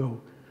 There you go.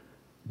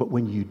 But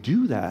when you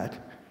do that,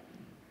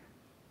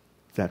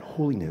 that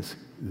holiness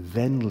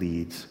then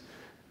leads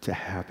to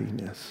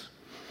happiness.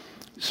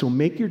 So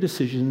make your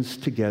decisions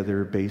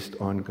together based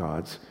on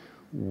God's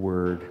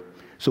word.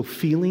 So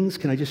feelings,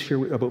 can I just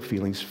share about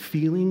feelings?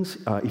 Feelings,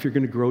 if you're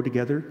going to grow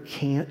together,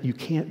 you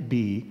can't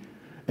be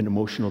an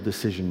emotional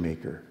decision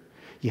maker.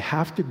 You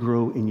have to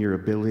grow in your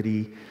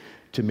ability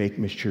to make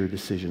mature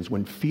decisions.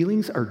 When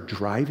feelings are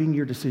driving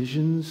your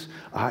decisions,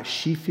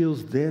 she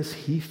feels this,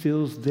 he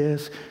feels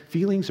this.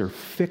 Feelings are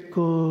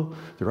fickle,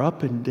 they're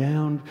up and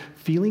down.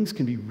 Feelings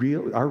can be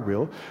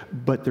real,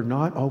 but they're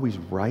not always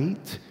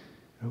right.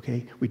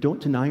 Okay? We don't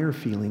deny our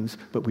feelings,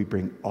 but we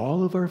bring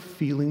all of our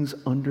feelings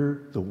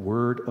under the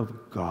Word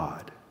of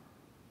God.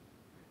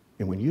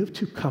 And when you have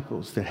two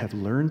couples that have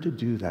learned to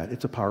do that,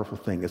 it's a powerful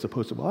thing, as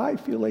opposed to, well, I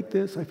feel like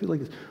this, I feel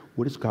like this.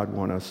 What does God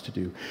want us to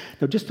do?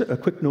 Now, just a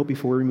quick note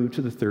before we move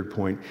to the third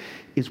point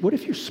is, what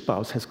if your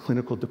spouse has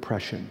clinical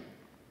depression?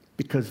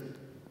 Because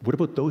what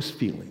about those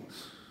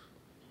feelings?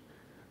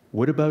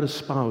 What about a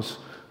spouse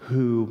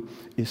who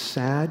is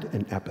sad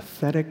and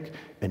apathetic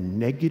and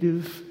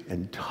negative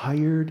and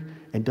tired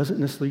and doesn't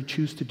necessarily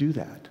choose to do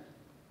that?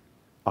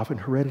 Often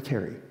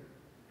hereditary.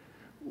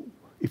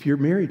 If you're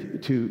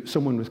married to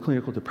someone with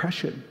clinical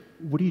depression,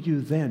 what do you do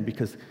then?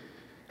 Because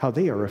how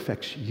they are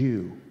affects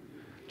you.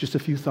 Just a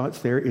few thoughts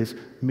there is,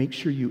 make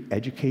sure you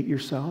educate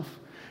yourself,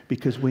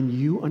 because when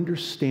you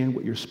understand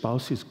what your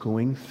spouse is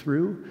going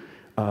through,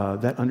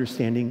 that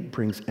understanding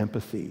brings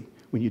empathy.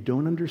 When you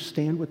don't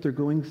understand what they're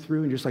going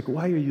through and you're just like,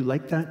 why are you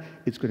like that?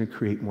 It's going to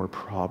create more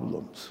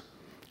problems.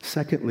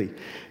 Secondly,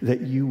 that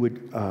you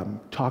would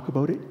talk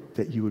about it,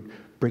 that you would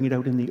bring it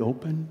out in the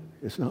open.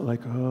 It's not like,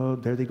 oh,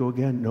 there they go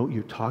again. No,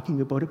 you're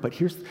talking about it. But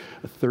here's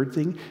a third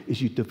thing,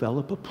 is you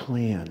develop a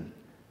plan.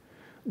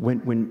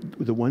 When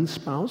the one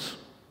spouse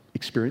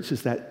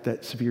experiences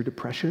that severe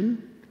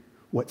depression,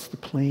 what's the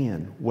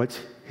plan? What's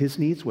his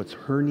needs? What's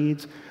her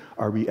needs?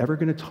 Are we ever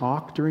going to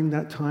talk during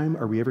that time?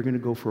 Are we ever going to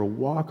go for a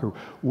walk? Or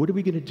what are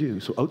we going to do?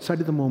 So outside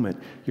of the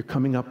moment, you're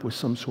coming up with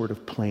some sort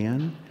of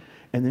plan.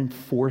 And then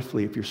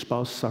fourthly, if your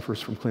spouse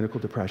suffers from clinical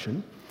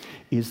depression,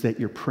 is that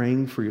you're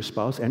praying for your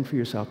spouse and for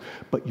yourself,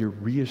 but you're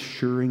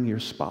reassuring your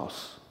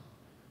spouse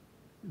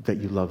that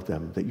you love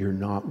them, that you're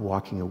not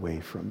walking away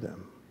from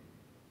them.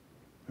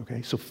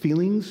 Okay, so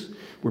feelings,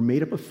 we're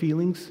made up of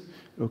feelings,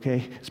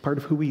 okay? It's part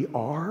of who we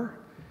are,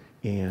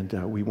 and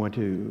we want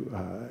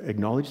to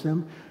acknowledge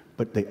them,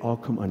 but they all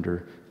come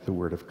under the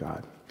Word of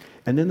God.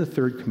 And then the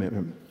third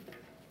commitment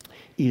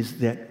is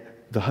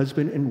that the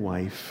husband and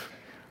wife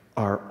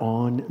are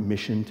on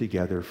mission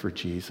together for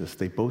Jesus.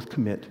 They both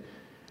commit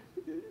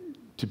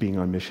to being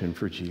on mission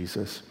for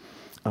Jesus.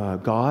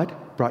 God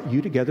brought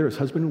you together as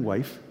husband and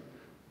wife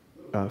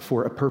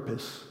for a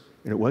purpose.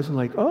 And it wasn't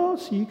like, oh,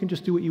 so you can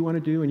just do what you want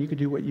to do and you can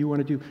do what you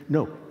want to do.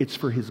 No, it's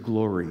for His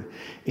glory.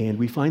 And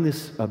we find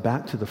this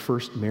back to the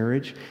first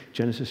marriage.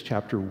 Genesis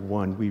chapter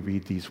 1, we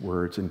read these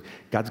words. And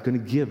God's going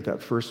to give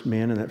that first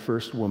man and that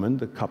first woman,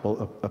 the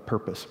couple, a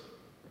purpose.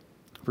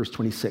 Verse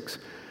 26.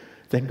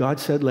 Then God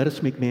said, let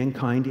us make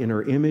mankind in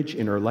our image,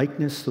 in our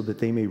likeness, so that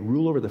they may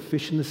rule over the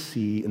fish in the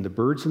sea and the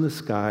birds in the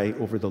sky,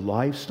 over the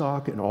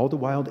livestock and all the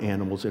wild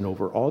animals, and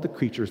over all the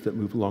creatures that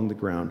move along the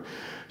ground.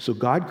 So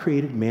God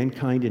created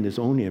mankind in His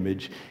own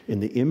image.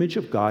 In the image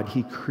of God,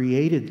 He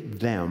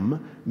created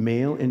them,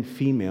 male and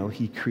female.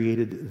 He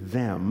created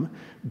them.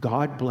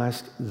 God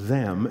blessed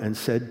them and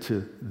said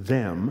to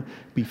them,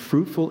 be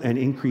fruitful and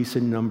increase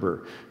in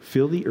number.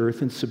 Fill the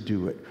earth and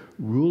subdue it.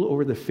 Rule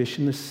over the fish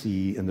in the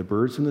sea and the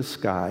birds in the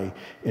sky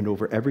and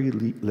over every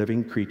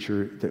living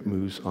creature that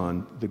moves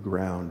on the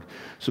ground.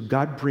 So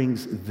God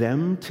brings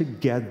them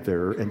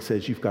together and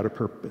says, you've got a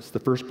purpose. The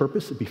first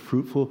purpose is to be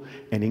fruitful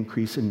and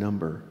increase in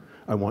number.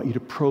 I want you to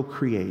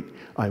procreate.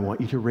 I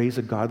want you to raise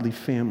a godly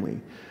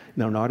family.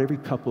 Now, not every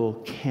couple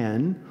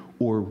can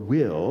or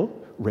will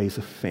raise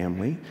a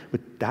family, but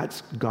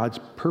that's God's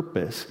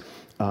purpose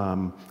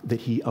that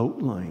He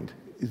outlined,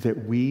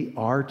 that we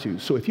are to.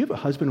 So if you have a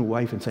husband and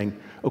wife and saying,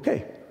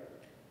 okay,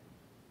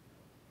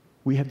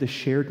 we have this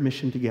shared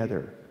mission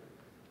together.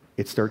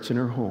 It starts in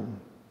our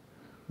home.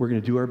 We're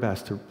going to do our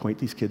best to point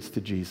these kids to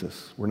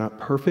Jesus. We're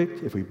not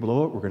perfect. If we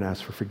blow it, we're going to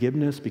ask for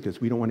forgiveness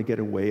because we don't want to get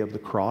away of the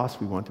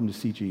cross. We want them to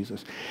see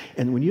Jesus.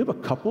 And when you have a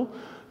couple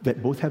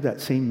that both have that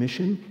same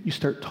mission, you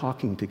start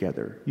talking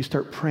together. You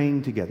start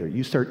praying together.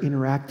 You start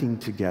interacting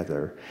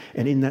together.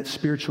 And in that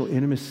spiritual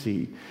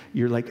intimacy,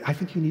 you're like, I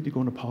think you need to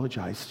go and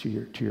apologize to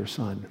your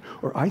son.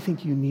 Or I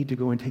think you need to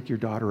go and take your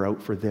daughter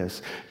out for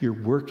this.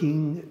 You're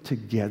working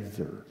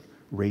together,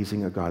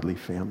 raising a godly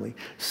family.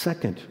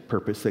 Second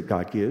purpose that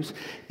God gives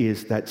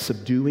is that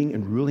subduing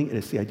and ruling, and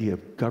it's the idea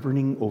of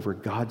governing over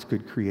God's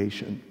good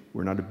creation.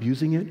 We're not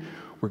abusing it,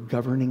 we're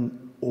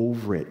governing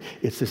over it.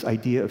 It's this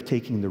idea of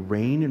taking the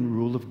reign and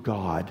rule of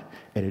God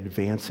and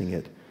advancing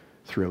it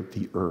throughout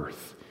the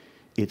earth.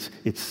 It's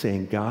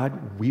saying,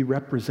 God, we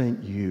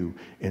represent you,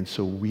 and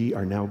so we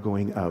are now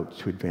going out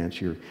to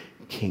advance your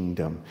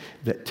kingdom.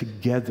 That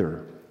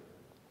together,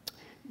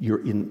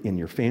 you're in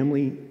your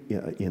family,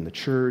 in the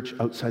church,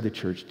 outside the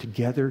church,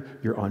 together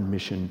you're on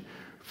mission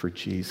for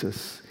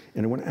Jesus.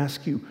 And I want to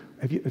ask you,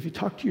 have you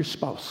talked to your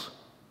spouse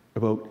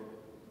about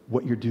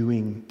what you're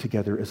doing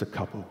together as a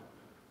couple?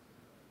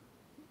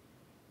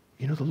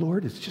 You know, the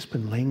Lord has just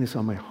been laying this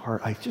on my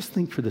heart. I just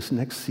think for this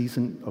next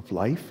season of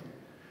life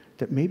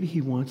that maybe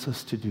He wants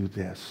us to do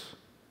this.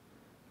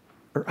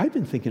 Or I've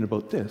been thinking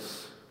about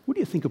this. What do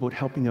you think about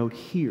helping out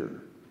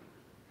here?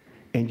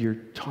 and you're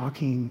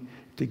talking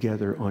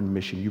together on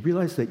mission. You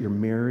realize that your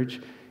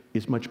marriage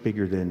is much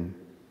bigger than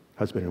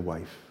husband and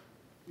wife.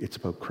 It's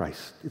about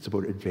Christ. It's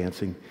about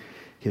advancing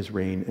his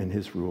reign and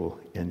his rule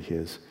and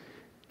his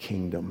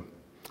kingdom.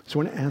 So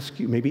I want to ask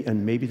you, maybe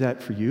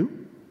that for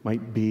you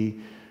might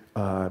be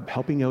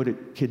helping out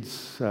at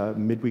kids'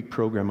 midweek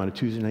program on a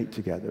Tuesday night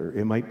together.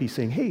 It might be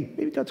saying, hey,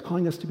 maybe God's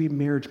calling us to be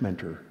marriage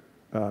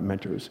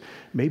mentors.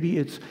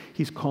 Maybe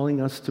he's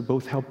calling us to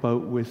both help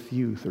out with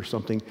youth or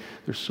something.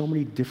 There's so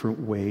many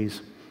different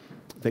ways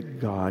that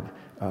God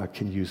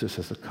can use us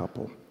as a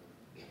couple.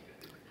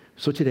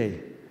 So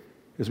today,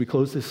 as we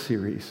close this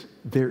series,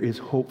 there is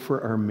hope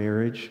for our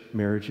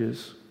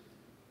marriages.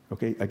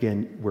 Okay,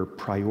 again, we're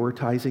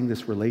prioritizing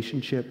this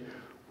relationship.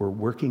 We're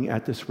working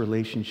at this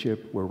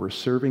relationship where we're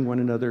serving one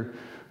another,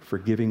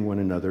 forgiving one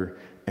another,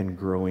 and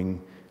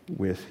growing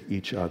with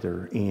each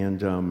other.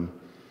 And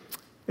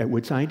at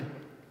Woodside,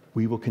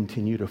 we will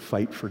continue to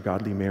fight for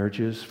godly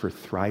marriages, for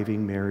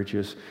thriving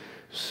marriages.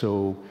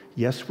 So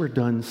yes, we're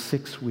done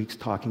 6 weeks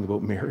talking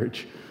about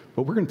marriage,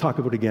 but we're going to talk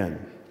about it again.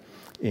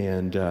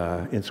 And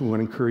so we want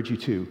to encourage you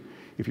too.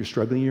 If you're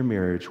struggling in your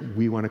marriage,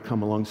 we want to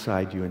come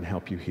alongside you and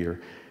help you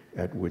here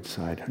at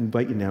Woodside. I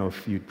invite you now,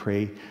 if you'd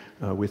pray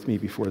with me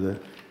before the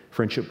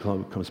Friendship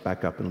Club comes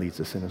back up and leads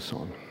us in a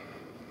song.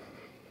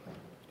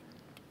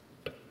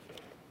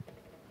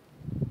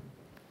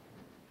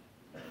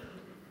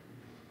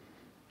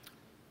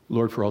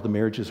 Lord, for all the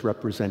marriages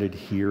represented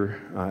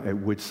here at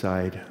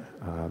Woodside,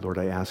 Lord,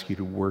 I ask you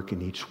to work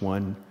in each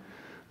one.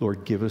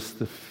 Lord, give us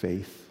the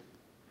faith.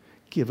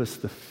 Give us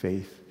the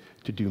faith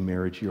to do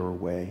marriage your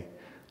way.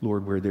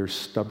 Lord, where there's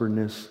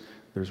stubbornness,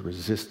 there's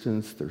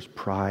resistance, there's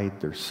pride,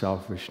 there's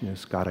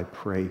selfishness. God, I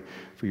pray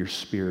for your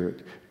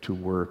Spirit to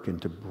work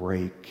and to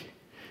break.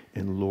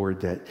 And Lord,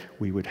 that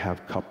we would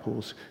have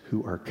couples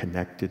who are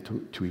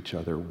connected to each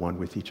other, one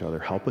with each other.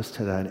 Help us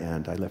to that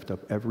end. I lift up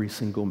every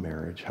single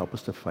marriage. Help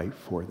us to fight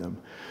for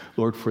them.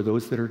 Lord, for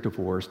those that are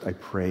divorced, I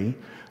pray,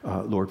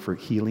 Lord, for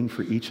healing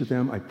for each of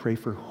them. I pray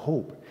for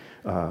hope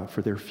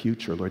for their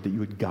future, Lord, that you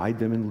would guide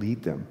them and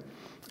lead them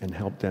and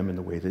help them in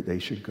the way that they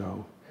should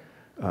go.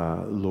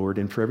 Lord,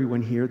 and for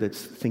everyone here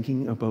that's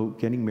thinking about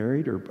getting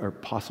married or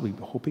possibly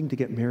hoping to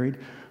get married,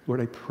 Lord,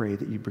 I pray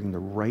that you bring the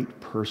right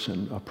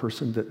person, a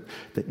person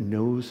that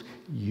knows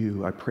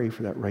you. I pray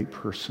for that right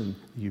person.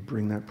 You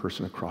bring that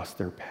person across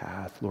their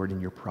path. Lord,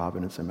 in your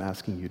providence, I'm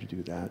asking you to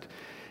do that.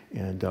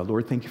 And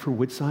Lord, thank you for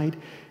Woodside.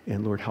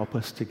 And Lord, help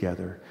us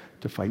together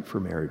to fight for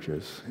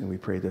marriages. And we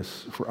pray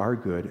this for our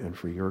good and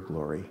for your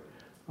glory.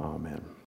 Amen.